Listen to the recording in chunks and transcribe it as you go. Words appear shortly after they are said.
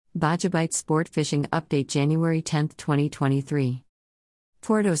Bajabite Sport Fishing Update January 10, 2023.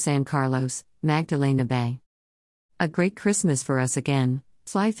 Puerto San Carlos, Magdalena Bay. A great Christmas for us again,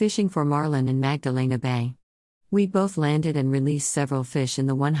 fly fishing for marlin in Magdalena Bay. We both landed and released several fish in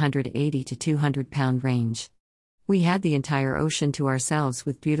the 180 to 200 pound range. We had the entire ocean to ourselves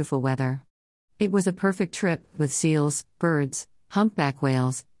with beautiful weather. It was a perfect trip, with seals, birds, humpback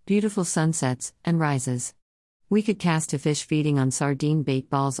whales, beautiful sunsets, and rises. We could cast to fish feeding on sardine bait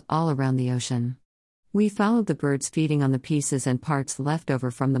balls all around the ocean. We followed the birds feeding on the pieces and parts left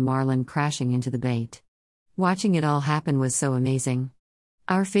over from the marlin crashing into the bait. Watching it all happen was so amazing.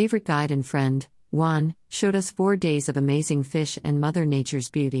 Our favorite guide and friend, Juan, showed us 4 days of amazing fish and Mother Nature's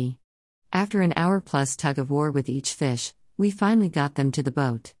beauty. After an hour-plus tug-of-war with each fish, we finally got them to the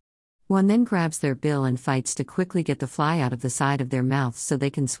boat. One then grabs their bill and fights to quickly get the fly out of the side of their mouth so they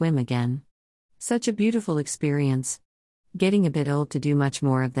can swim again. Such a beautiful experience. Getting a bit old to do much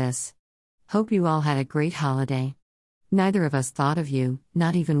more of this. Hope you all had a great holiday. Neither of us thought of you,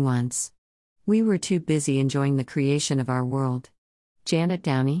 not even once. We were too busy enjoying the creation of our world. Janet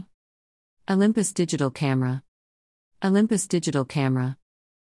Downey. Olympus Digital Camera. Olympus Digital Camera.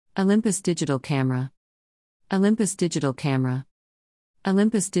 Olympus Digital Camera. Olympus Digital Camera.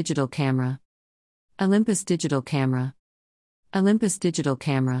 Olympus Digital Camera. Olympus Digital Camera. Olympus Digital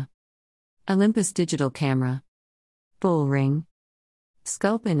Camera. Olympus Digital Camera. Bull Ring.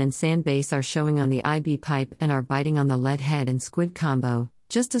 Sculpin and Sandbase are showing on the IB pipe and are biting on the lead head and squid combo,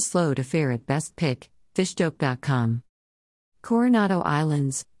 just a slow to fair at best pick, fishdope.com. Coronado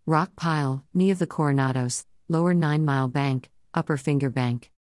Islands, Rock Pile, knee of the Coronados, lower 9 Mile Bank, upper Finger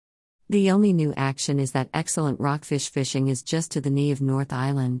Bank. The only new action is that excellent rockfish fishing is just to the knee of North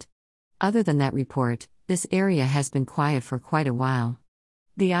Island. Other than that report, this area has been quiet for quite a while.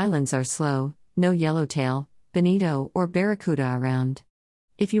 The islands are slow, no yellowtail, bonito, or barracuda around.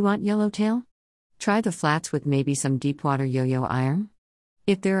 If you want yellowtail, try the flats with maybe some deepwater yo-yo iron.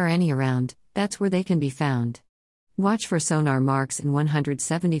 If there are any around, that's where they can be found. Watch for sonar marks in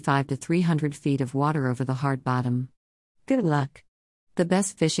 175 to 300 feet of water over the hard bottom. Good luck. The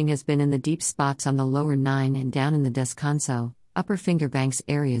best fishing has been in the deep spots on the lower 9 and down in the Descanso, upper Finger Banks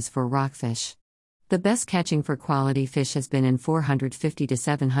areas for rockfish. The best catching for quality fish has been in 450 to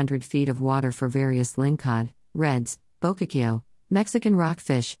 700 feet of water for various lingcod, reds, bocaccio, Mexican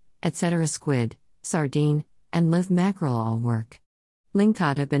rockfish, etc. Squid, sardine, and live mackerel all work.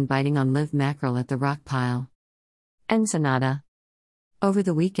 Lingcod have been biting on live mackerel at the rock pile. Ensenada. Over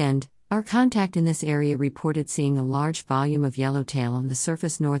the weekend, our contact in this area reported seeing a large volume of yellowtail on the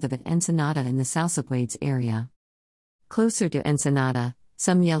surface north of Ensenada in the Salsapuedes area. Closer to Ensenada,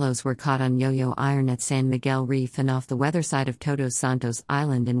 some yellows were caught on yo-yo iron at San Miguel Reef and off the weather side of Todos Santos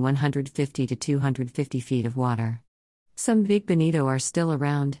Island in 150 to 250 feet of water. Some big bonito are still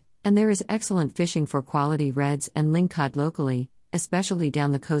around, and there is excellent fishing for quality reds and lingcod locally, especially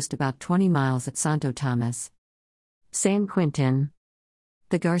down the coast about 20 miles at Santo Tomas. San Quintin.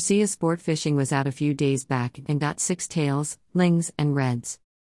 The Garcia sport fishing was out a few days back and got 6 tails, lings, and reds.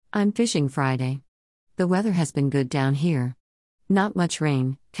 I'm fishing Friday. The weather has been good down here. Not much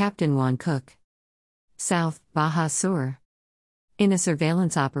rain, Captain Juan Cook. South, Baja Sur. In a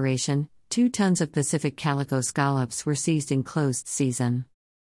surveillance operation, 2 tons of Pacific calico scallops were seized in closed season.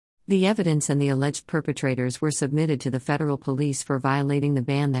 The evidence and the alleged perpetrators were submitted to the federal police for violating the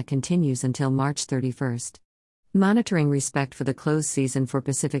ban that continues until March 31st. Monitoring respect for the closed season for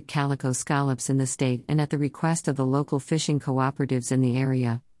Pacific calico scallops in the state and at the request of the local fishing cooperatives in the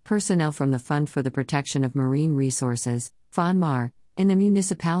area, personnel from the Fund for the Protection of Marine Resources, FONMAR, in the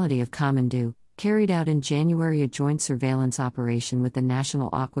municipality of Comandú, carried out in January a joint surveillance operation with the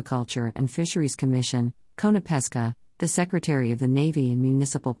National Aquaculture and Fisheries Commission, CONAPESCA, the Secretary of the Navy and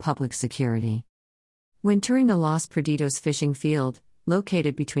Municipal Public Security. When touring the Los Perdidos fishing field,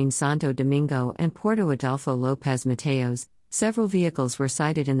 located between Santo Domingo and Puerto Adolfo López Mateos, several vehicles were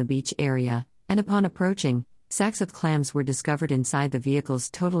sighted in the beach area, and upon approaching, sacks of clams were discovered inside the vehicles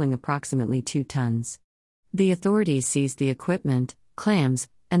totaling approximately 2 tons. The authorities seized the equipment, clams,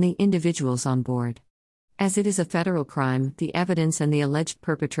 and the individuals on board. As it is a federal crime, the evidence and the alleged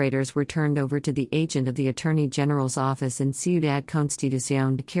perpetrators were turned over to the agent of the Attorney General's office in Ciudad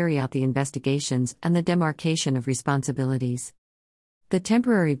Constitución to carry out the investigations and the demarcation of responsibilities. The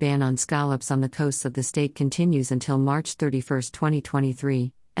temporary ban on scallops on the coasts of the state continues until March 31,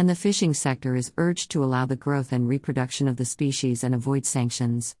 2023, and the fishing sector is urged to allow the growth and reproduction of the species and avoid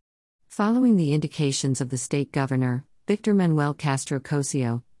sanctions. Following the indications of the state governor, Victor Manuel Castro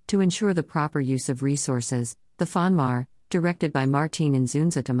Cosio, to ensure the proper use of resources, the FONMAR, directed by Martín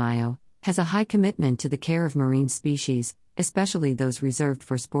Inzunza Tamayo, has a high commitment to the care of marine species, especially those reserved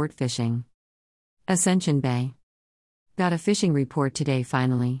for sport fishing. Ascension Bay. Got a fishing report today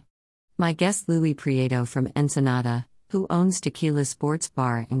finally. My guest Louis Prieto from Ensenada, who owns Tequila Sports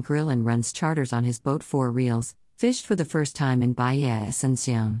Bar and Grill and runs charters on his boat 4 Reels, fished for the first time in Bahia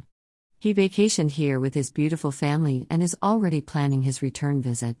Ascension. He vacationed here with his beautiful family and is already planning his return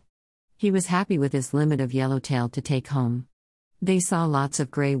visit. He was happy with his limit of yellowtail to take home. They saw lots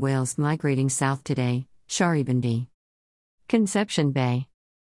of gray whales migrating south today, Sharibandi. Conception Bay.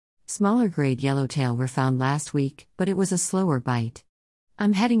 Smaller grade yellowtail were found last week, but it was a slower bite.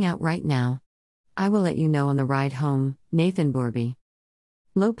 I'm heading out right now. I will let you know on the ride home, Nathan Borby.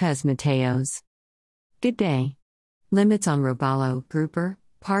 Lopez Mateos. Good day. Limits on Robalo, Grouper,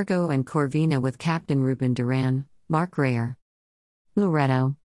 Pargo and Corvina with Captain Ruben Duran, Mark Rayer.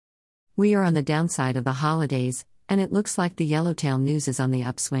 Loreto. We are on the downside of the holidays, and it looks like the yellowtail news is on the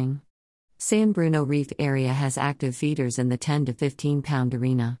upswing. San Bruno Reef area has active feeders in the 10 to 15 pound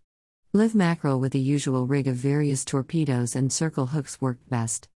arena. Live mackerel with the usual rig of various torpedoes and circle hooks worked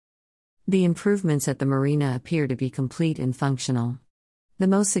best. The improvements at the marina appear to be complete and functional. The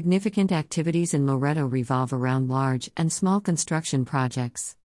most significant activities in Loreto revolve around large and small construction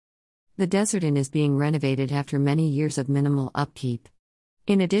projects. The Desert Inn is being renovated after many years of minimal upkeep.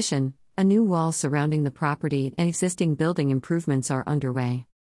 In addition, a new wall surrounding the property and existing building improvements are underway.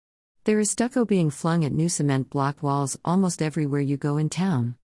 There is stucco being flung at new cement block walls almost everywhere you go in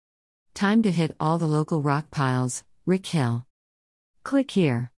town. Time to hit all the local rock piles, Rick Hill. Click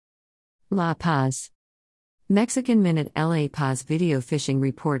here. La Paz. Mexican Minute La Paz video fishing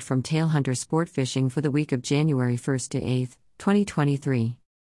report from Tailhunter Sport Fishing for the week of January 1st to 8th, 2023.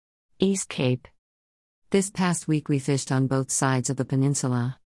 East Cape. This past week we fished on both sides of the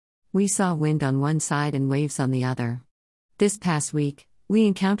peninsula. We saw wind on one side and waves on the other. This past week, we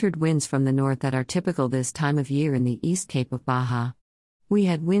encountered winds from the north that are typical this time of year in the East Cape of Baja. We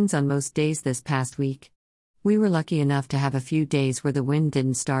had winds on most days this past week. We were lucky enough to have a few days where the wind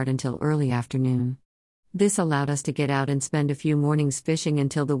didn't start until early afternoon. This allowed us to get out and spend a few mornings fishing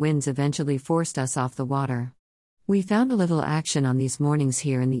until the winds eventually forced us off the water. We found a little action on these mornings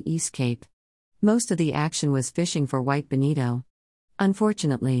here in the East Cape. Most of the action was fishing for white bonito.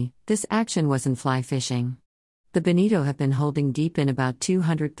 Unfortunately, this action wasn't fly fishing. The bonito have been holding deep in about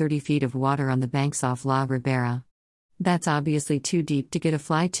 230 feet of water on the banks off La Ribera. That's obviously too deep to get a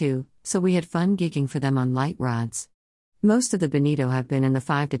fly to, so we had fun gigging for them on light rods. Most of the bonito have been in the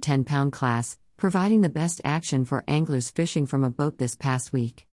 5 to 10 pound class, providing the best action for anglers fishing from a boat this past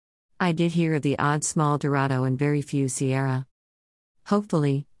week. I did hear of the odd small Dorado and very few Sierra.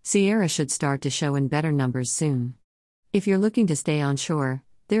 Hopefully, Sierra should start to show in better numbers soon. If you're looking to stay on shore,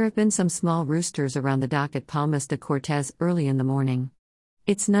 there have been some small roosters around the dock at Palmas de Cortez early in the morning.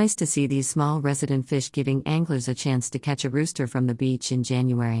 It's nice to see these small resident fish giving anglers a chance to catch a rooster from the beach in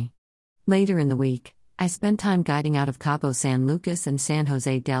January. Later in the week, I spent time guiding out of Cabo San Lucas and San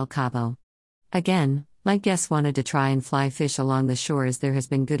Jose del Cabo. Again, my guests wanted to try and fly fish along the shore as there has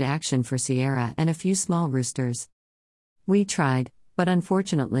been good action for Sierra and a few small roosters. We tried, but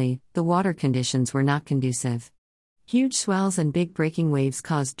unfortunately, the water conditions were not conducive. Huge swells and big breaking waves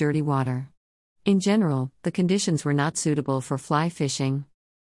caused dirty water. In general, the conditions were not suitable for fly fishing.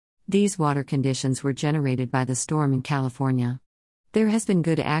 These water conditions were generated by the storm in California. There has been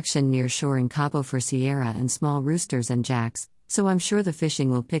good action near shore in Cabo for Sierra and small roosters and jacks, so I'm sure the fishing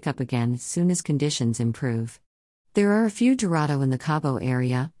will pick up again as soon as conditions improve. There are a few Dorado in the Cabo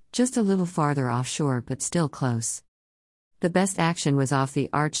area, just a little farther offshore but still close. The best action was off the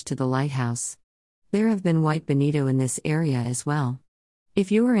arch to the lighthouse. There have been white bonito in this area as well.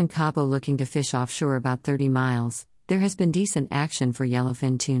 If you are in Cabo looking to fish offshore about 30 miles, there has been decent action for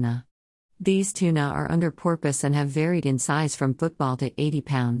yellowfin tuna. These tuna are under porpoise and have varied in size from football to 80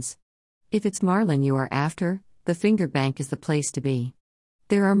 pounds. If it's marlin you are after, the Finger Bank is the place to be.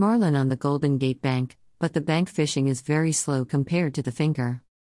 There are marlin on the Golden Gate Bank, but the bank fishing is very slow compared to the Finger.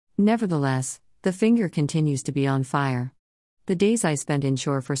 Nevertheless, the Finger continues to be on fire. The days I spent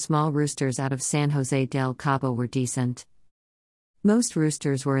inshore for small roosters out of San Jose del Cabo were decent. Most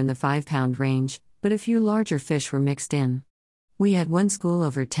roosters were in the 5-pound range, but a few larger fish were mixed in. We had one school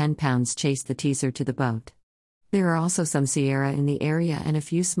over 10 pounds chase the teaser to the boat. There are also some Sierra in the area and a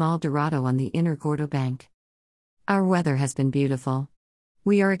few small Dorado on the inner Gordo Bank. Our weather has been beautiful.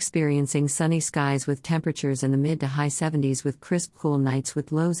 We are experiencing sunny skies with temperatures in the mid to high 70s with crisp cool nights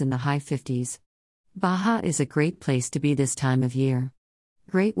with lows in the high 50s. Baja is a great place to be this time of year.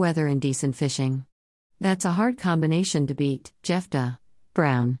 Great weather and decent fishing. That's a hard combination to beat, Jeff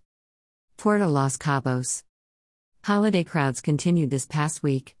Brown. Puerto Los Cabos. Holiday crowds continued this past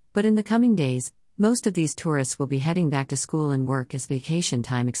week, but in the coming days, Most of these tourists will be heading back to school and work as vacation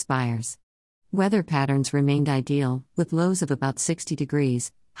time expires. Weather patterns remained ideal, with lows of about 60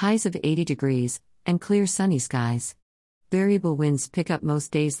 degrees, highs of 80 degrees, and clear sunny skies. Variable winds pick up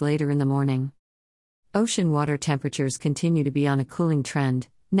most days later in the morning. Ocean water temperatures continue to be on a cooling trend,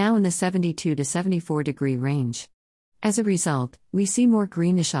 now in the 72 to 74 degree range. As a result, we see more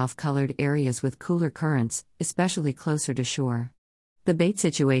greenish off-colored areas with cooler currents, especially closer to shore. The bait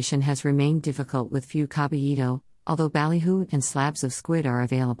situation has remained difficult with few caballito, although ballyhoo and slabs of squid are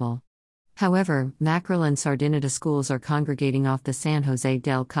available. However, mackerel and sardinata schools are congregating off the San Jose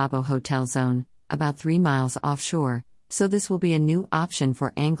del Cabo hotel zone, about 3 miles offshore, so this will be a new option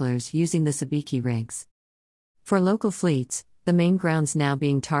for anglers using the sabiki rigs. For local fleets, the main grounds now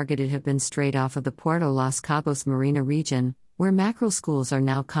being targeted have been straight off of the Puerto Los Cabos Marina region, where mackerel schools are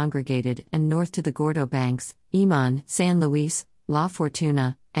now congregated, and north to the Gordo Banks, Iman, San Luis, La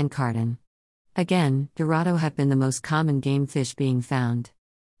Fortuna, and Carden. Again, dorado have been the most common game fish being found.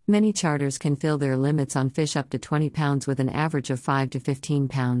 Many charters can fill their limits on fish up to 20 pounds with an average of 5 to 15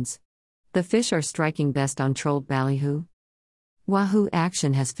 pounds. The fish are striking best on trolled ballyhoo. Wahoo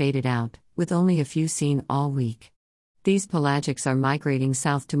action has faded out, with only a few seen all week. These pelagics are migrating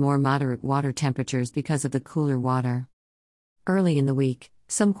south to more moderate water temperatures because of the cooler water. Early in the week,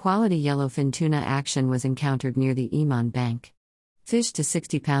 some quality yellowfin tuna action was encountered near the Iman Bank. Fish to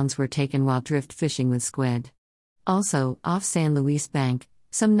 60 pounds were taken while drift fishing with squid. Also, off San Luis Bank,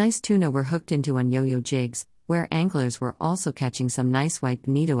 some nice tuna were hooked into on yo-yo jigs, where anglers were also catching some nice white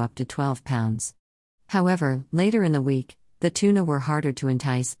bonito up to 12 pounds. However, later in the week, the tuna were harder to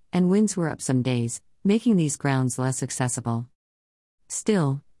entice, and winds were up some days, making these grounds less accessible.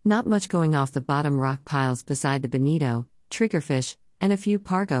 Still, not much going off the bottom rock piles beside the bonito, triggerfish, and a few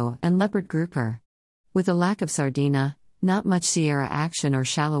pargo and leopard grouper. With a lack of sardina, not much Sierra action or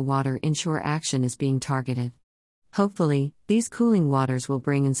shallow water inshore action is being targeted. Hopefully, these cooling waters will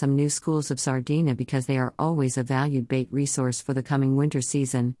bring in some new schools of sardina because they are always a valued bait resource for the coming winter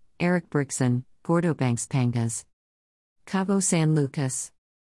season. Eric Brixon, Gordo Banks Pangas. Cabo San Lucas.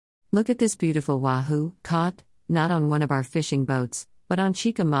 Look at this beautiful wahoo, caught, not on one of our fishing boats, but on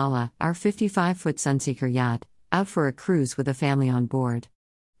Chica Mala, our 55-foot Sunseeker yacht, out for a cruise with a family on board.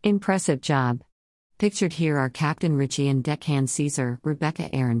 Impressive job. Pictured here are Captain Richie and deckhand Caesar, Rebecca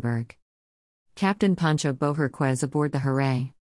Ehrenberg. Captain Pancho Boherquez aboard the Hooray.